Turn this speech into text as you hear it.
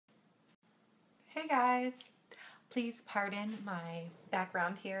Hey guys, please pardon my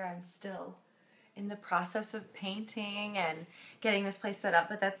background here. I'm still in the process of painting and getting this place set up,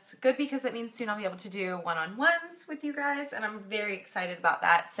 but that's good because that means soon I'll be able to do one-on-ones with you guys, and I'm very excited about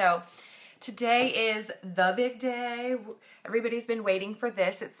that. So today is the big day. Everybody's been waiting for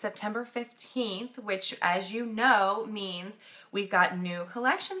this. It's September 15th, which, as you know, means we've got new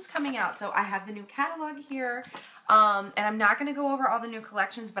collections coming out. So I have the new catalog here, and I'm not going to go over all the new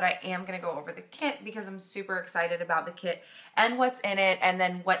collections, but I am going to go over the kit because I'm super excited about the kit and what's in it, and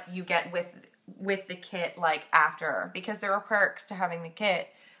then what you get with the kit like after, because there are perks to having the kit,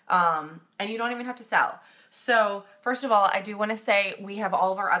 and you don't even have to sell. So first of all, I do want to say we have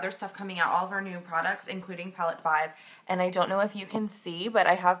all of our other stuff coming out, all of our new products, including palette 5. And I don't know if you can see, but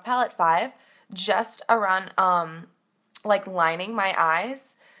I have palette 5 just around, like lining my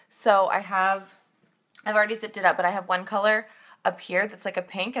eyes. So I've already zipped it up, but I have one color up here that's like a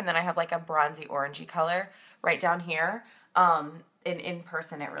pink, and then I have like a bronzy orangey color right down here. In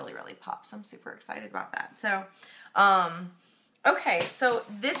person, it really, really pops. I'm super excited about that. So, okay, so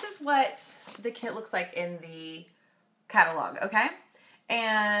this is what the kit looks like in the catalog, okay?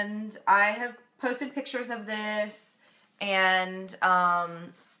 And I have posted pictures of this, and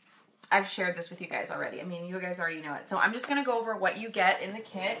I've shared this with you guys already. I mean, you guys already know it. So I'm just going to go over what you get in the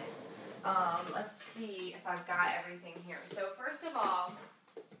kit. Let's see if I've got everything here. So first of all,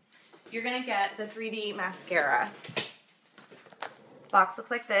 you're going to get the 3D mascara. Box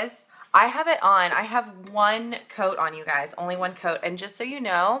looks like this. I have it on. I have one coat on, you guys. Only one coat. And just so you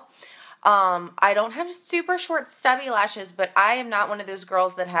know, I don't have super short stubby lashes, but I am not one of those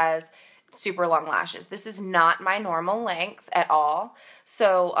girls that has super long lashes. This is not my normal length at all.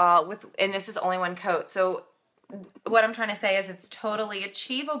 So, and this is only one coat. So what I'm trying to say is it's totally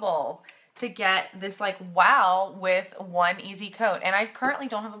achievable to get this like wow with one easy coat. And I currently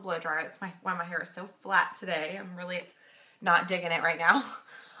don't have a blow dryer. That's why my hair is so flat today. I'm really not digging it right now.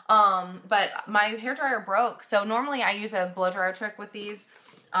 But my hairdryer broke. So normally I use a blow dryer trick with these.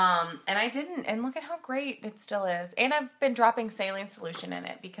 And I didn't. And look at how great it still is. And I've been dropping saline solution in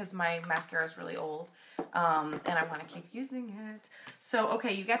it because my mascara is really old. And I want to keep using it. So,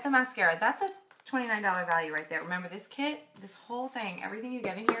 okay, you get the mascara. That's a $29 value right there. Remember, this kit, this whole thing, everything you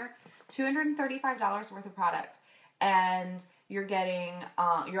get in here, $235 worth of product. And you're getting,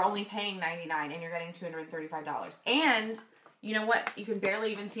 you're only paying $99 and you're getting $235. And you know what? You can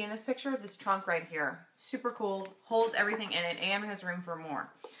barely even see in this picture, this trunk right here. Super cool, holds everything in it and has room for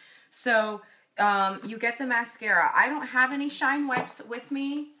more. So you get the mascara. I don't have any Shine Wipes with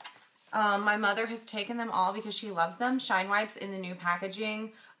me. My mother has taken them all because she loves them. Shine Wipes in the new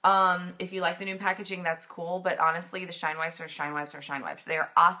packaging. If you like the new packaging, that's cool. But honestly, the Shine Wipes are Shine Wipes are Shine Wipes. They are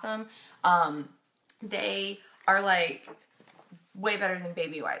awesome. They are like way better than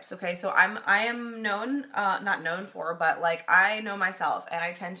baby wipes. Okay, so I am known, not known for, but like I know myself, and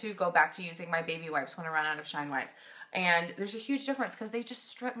I tend to go back to using my baby wipes when I run out of Shine Wipes. And there's a huge difference because they just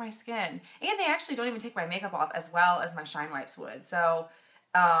strip my skin, and they actually don't even take my makeup off as well as my Shine Wipes would. So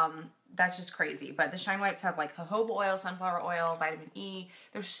that's just crazy. But the Shine Wipes have like jojoba oil, sunflower oil, vitamin E.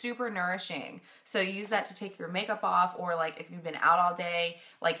 They're super nourishing. So you use that to take your makeup off, or like if you've been out all day,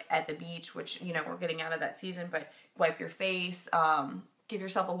 like at the beach, which, you know, we're getting out of that season, but wipe your face, give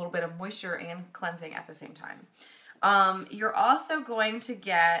yourself a little bit of moisture and cleansing at the same time. You're also going to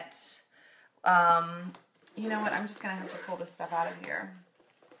get, you know what, I'm just going to have to pull this stuff out of here.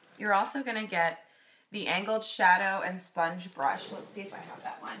 You're also going to get the angled shadow and sponge brush. Let's see if I have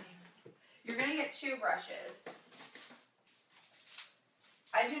that one. You're going to get two brushes.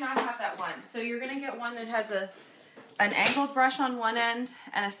 I do not have that one. So you're going to get one that has an angled brush on one end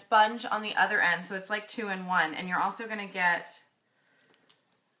and a sponge on the other end. So it's like 2 in 1. And you're also going to get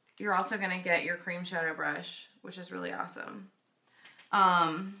your cream shadow brush, which is really awesome.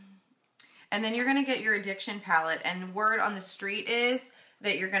 And then you're going to get your addiction palette. And word on the street is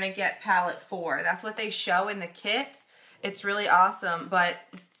that you're going to get palette 4. That's what they show in the kit. It's really awesome, but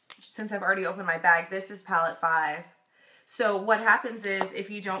since I've already opened my bag, this is palette 5. So what happens is if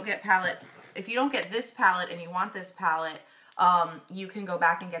you don't get this palette and you want this palette, you can go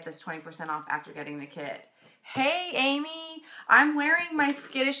back and get this 20% off after getting the kit. Hey, Amy, I'm wearing my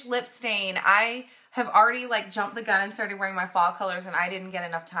skittish lip stain. I have already like jumped the gun and started wearing my fall colors, and I didn't get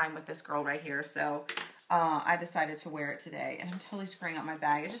enough time with this girl right here, so I decided to wear it today, and I'm totally screwing up my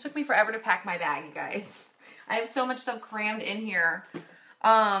bag. It just took me forever to pack my bag, you guys. I have so much stuff crammed in here.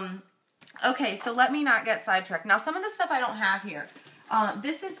 Okay, so let me not get sidetracked. Now, some of the stuff I don't have here.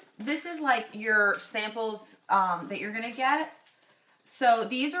 This is like your samples that you're gonna get. So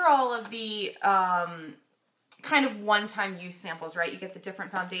these are all of the kind of one-time use samples, right? You get the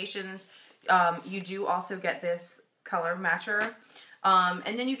different foundations. You do also get this color matcher.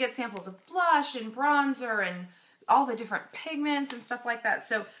 And then you get samples of blush and bronzer and all the different pigments and stuff like that.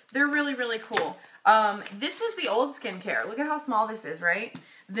 So they're really, really cool. This was the old skincare. Look at how small this is, right?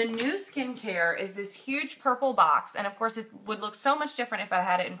 The new skincare is this huge purple box. And of course it would look so much different if I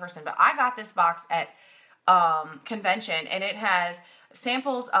had it in person, but I got this box at convention, and it has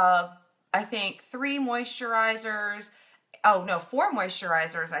samples of, I think, 3 moisturizers. Oh no, 4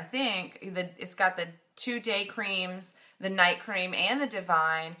 moisturizers, I think. It's got the 2 day creams, the night cream, and the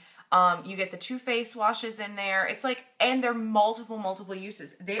Divine. You get the 2 face washes in there. It's like, and they're multiple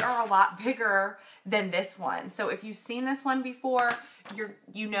uses. They are a lot bigger than this one. So if you've seen this one before,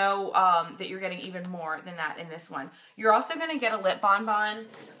 you know that you're getting even more than that in this one. You're also going to get a lip bonbon.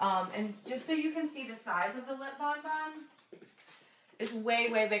 And just so you can see the size of the lip bonbon is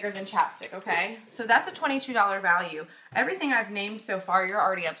way bigger than chapstick, okay? So that's a $22 value. Everything I've named so far, you're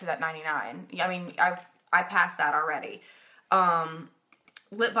already up to that $99. I mean, I passed that already.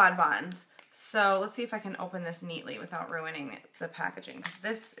 Lip bonbons. So let's see if I can open this neatly without ruining the packaging, because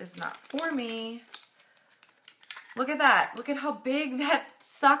this is not for me. Look at that. Look at how big that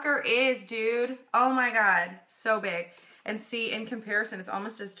sucker is, dude. Oh my God. So big. And see, in comparison, it's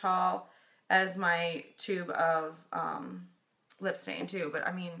almost as tall as my tube of lip stain too. But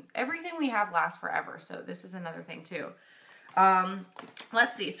I mean, everything we have lasts forever. So this is another thing too.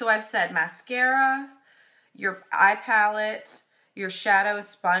 Let's see. So I've said mascara, your eye palette, your shadow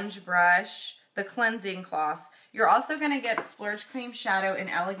sponge brush, the cleansing cloths. You're also going to get Splurge Cream Shadow in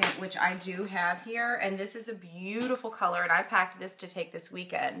Elegant, which I do have here. And this is a beautiful color, and I packed this to take this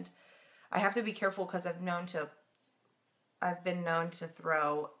weekend. I have to be careful because I've been known to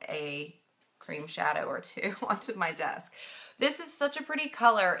throw a cream shadow or 2 onto my desk. This is such a pretty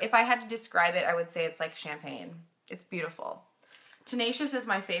color. If I had to describe it, I would say it's like champagne. It's beautiful. Tenacious is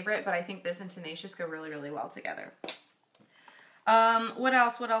my favorite, but I think this and Tenacious go really well together. What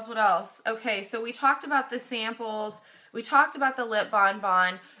else? Okay, so we talked about the samples. We talked about the lip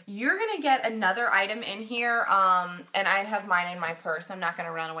bonbon. You're going to get another item in here, and I have mine in my purse. I'm not going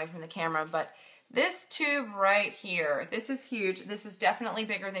to run away from the camera, but this tube right here, this is huge. This is definitely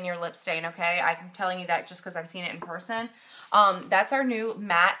bigger than your lip stain, okay? I'm telling you that just because I've seen it in person. That's our new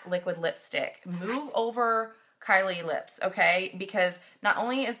matte liquid lipstick. Move over Kylie lips, okay? Because not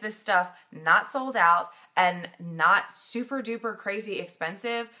only is this stuff not sold out and not super duper crazy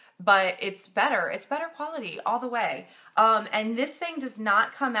expensive, but it's better. It's better quality all the way. And this thing does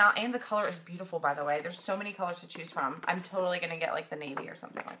not come out, and the color is beautiful, by the way. There's so many colors to choose from. I'm totally going to get like the navy or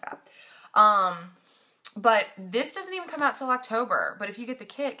something like that. But this doesn't even come out till October. But if you get the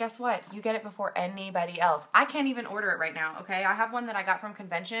kit, guess what? You get it before anybody else. I can't even order it right now, okay? I have one that I got from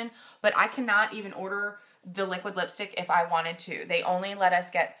convention, but I cannot even order the liquid lipstick if I wanted to. They only let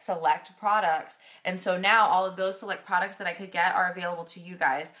us get select products. And so now all of those select products that I could get are available to you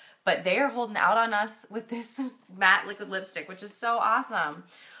guys. But they are holding out on us with this matte liquid lipstick, which is so awesome.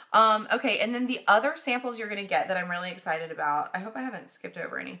 Okay, and then the other samples you're going to get that I'm really excited about. I hope I haven't skipped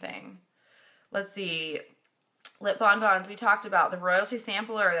over anything. Let's see. Lip bonbons we talked about. The royalty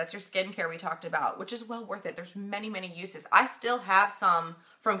sampler, that's your skincare we talked about, which is well worth it. There's many uses. I still have some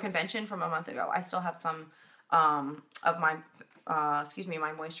from convention from a month ago. I still have some of my, my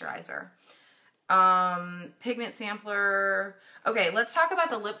moisturizer. Pigment sampler. Okay, let's talk about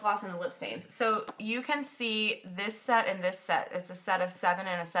the lip gloss and the lip stains. So you can see this set and this set. It's a set of 7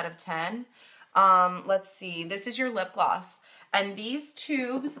 and a set of 10. Let's see. This is your lip gloss. And these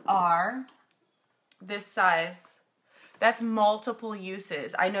tubes are this size. That's multiple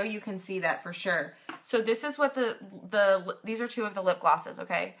uses. I know you can see that for sure. So this is what these are 2 of the lip glosses,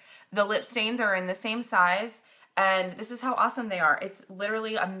 okay? The lip stains are in the same size, and this is how awesome they are. It's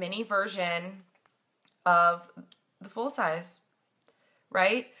literally a mini version of the full size,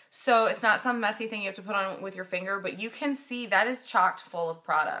 right? So it's not some messy thing you have to put on with your finger, but you can see that is chocked full of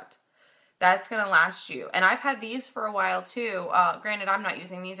product. That's gonna last you. And I've had these for a while too. Granted, I'm not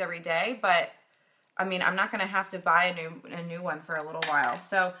using these every day, but I mean, I'm not going to have to buy a new one for a little while.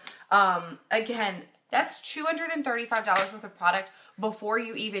 So, again, that's $235 worth of product before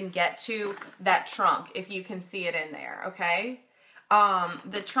you even get to that trunk, if you can see it in there, okay?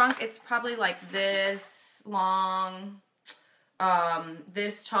 The trunk, it's probably like this long,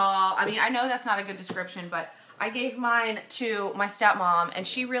 this tall. I mean, I know that's not a good description, but I gave mine to my stepmom, and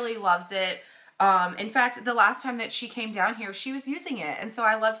she really loves it. In fact, the last time that she came down here, she was using it, and so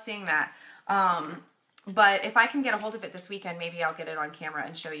I love seeing that. But if I can get a hold of it this weekend, maybe I'll get it on camera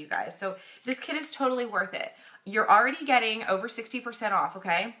and show you guys. So this kit is totally worth it. You're already getting over 60% off,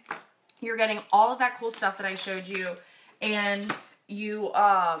 okay? You're getting all of that cool stuff that I showed you, and you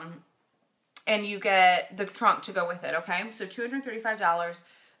get the trunk to go with it, okay? So $235,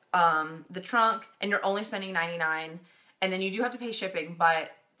 the trunk, and you're only spending $99, and then you do have to pay shipping,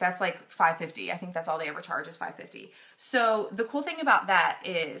 but that's like $5.50. I think that's all they ever charge is $5.50. So the cool thing about that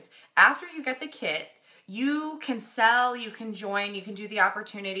is after you get the kit, you can sell, you can join, you can do the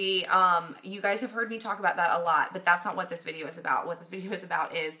opportunity. You guys have heard me talk about that a lot, but that's not what this video is about. What this video is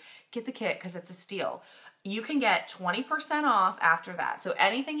about is get the kit because it's a steal. You can get 20% off after that. So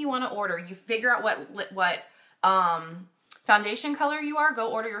anything you want to order, you figure out what foundation color you are, go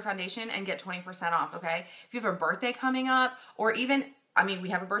order your foundation and get 20% off, okay? If you have a birthday coming up, or even, I mean, we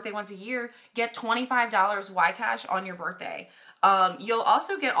have a birthday once a year, get $25 Y cash on your birthday. You'll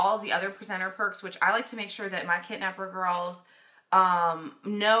also get all of the other presenter perks, which I like to make sure that my kidnapper girls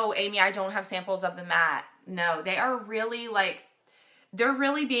know, Amy, I don't have samples of the mat. No, they are really like, they're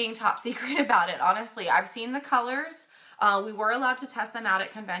really being top secret about it, honestly. I've seen the colors. We were allowed to test them out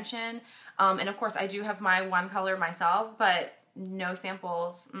at convention. And of course, I do have my one color myself, but no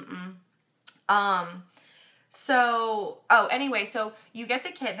samples. Anyway, so you get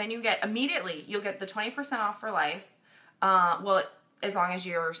the kit, then you get immediately, you'll get the 20% off for life. Well, as long as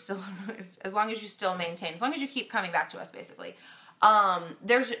you're still, as long as you still maintain, as long as you keep coming back to us, basically.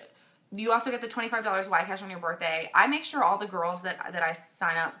 You also get the $25 Y cash on your birthday. I make sure all the girls that I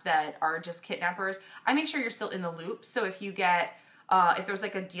sign up that are just kidnappers, I make sure you're still in the loop. So if you get, if there's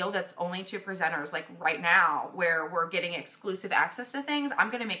like a deal that's only to presenters, like right now where we're getting exclusive access to things, I'm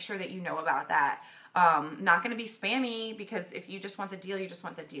going to make sure that you know about that. Not going to be spammy, because if you just want the deal, you just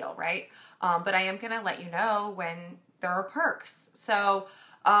want the deal, right? But I am going to let you know when there are perks. So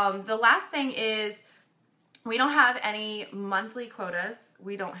the last thing is, we don't have any monthly quotas.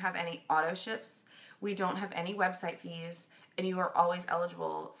 We don't have any auto ships. We don't have any website fees, and you are always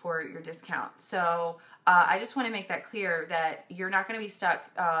eligible for your discount. So I just want to make that clear that you're not going to be stuck.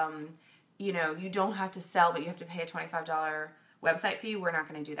 You know, you don't have to sell, but you have to pay a $25 website fee. We're not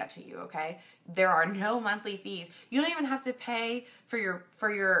going to do that to you, okay? There are no monthly fees. You don't even have to pay for your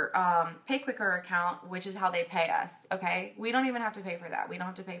Pay Quicker account, which is how they pay us, okay? We don't even have to pay for that. We don't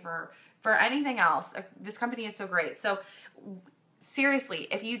have to pay for anything else. This company is so great. So seriously,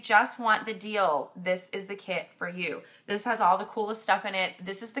 if you just want the deal, this is the kit for you. This has all the coolest stuff in it.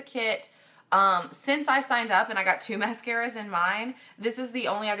 This is the kit. Since I signed up and I got 2 mascaras in mine, this is the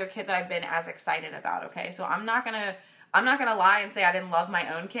only other kit that I've been as excited about, okay? So I'm not gonna lie and say I didn't love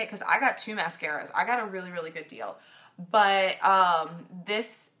my own kit, because I got 2 mascaras. I got a really, really good deal. But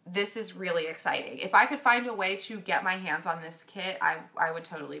this is really exciting. If I could find a way to get my hands on this kit, I would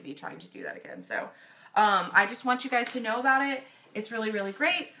totally be trying to do that again. So I just want you guys to know about it. It's really, really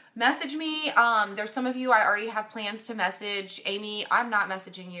great. Message me. There's some of you I already have plans to message. Amy, I'm not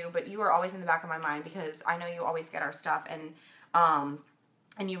messaging you, but you are always in the back of my mind because I know you always get our stuff, and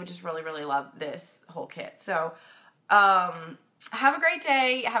you would just really, really love this whole kit. So have a great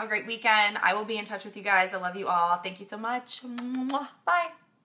day. Have a great weekend. I will be in touch with you guys. I love you all. Thank you so much. Bye.